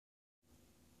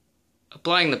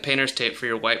Applying the painter's tape for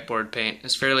your whiteboard paint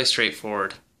is fairly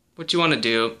straightforward. What you want to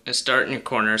do is start in your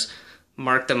corners,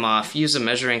 mark them off, use a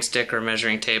measuring stick or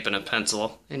measuring tape and a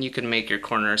pencil, and you can make your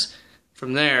corners.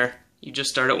 From there, you just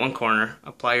start at one corner,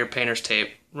 apply your painter's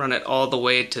tape, run it all the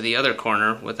way to the other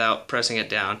corner without pressing it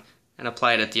down, and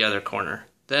apply it at the other corner.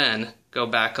 Then, go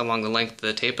back along the length of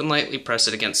the tape and lightly press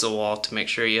it against the wall to make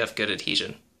sure you have good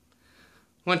adhesion.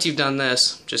 Once you've done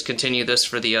this, just continue this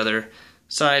for the other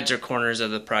sides or corners of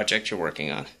the project you're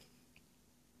working on.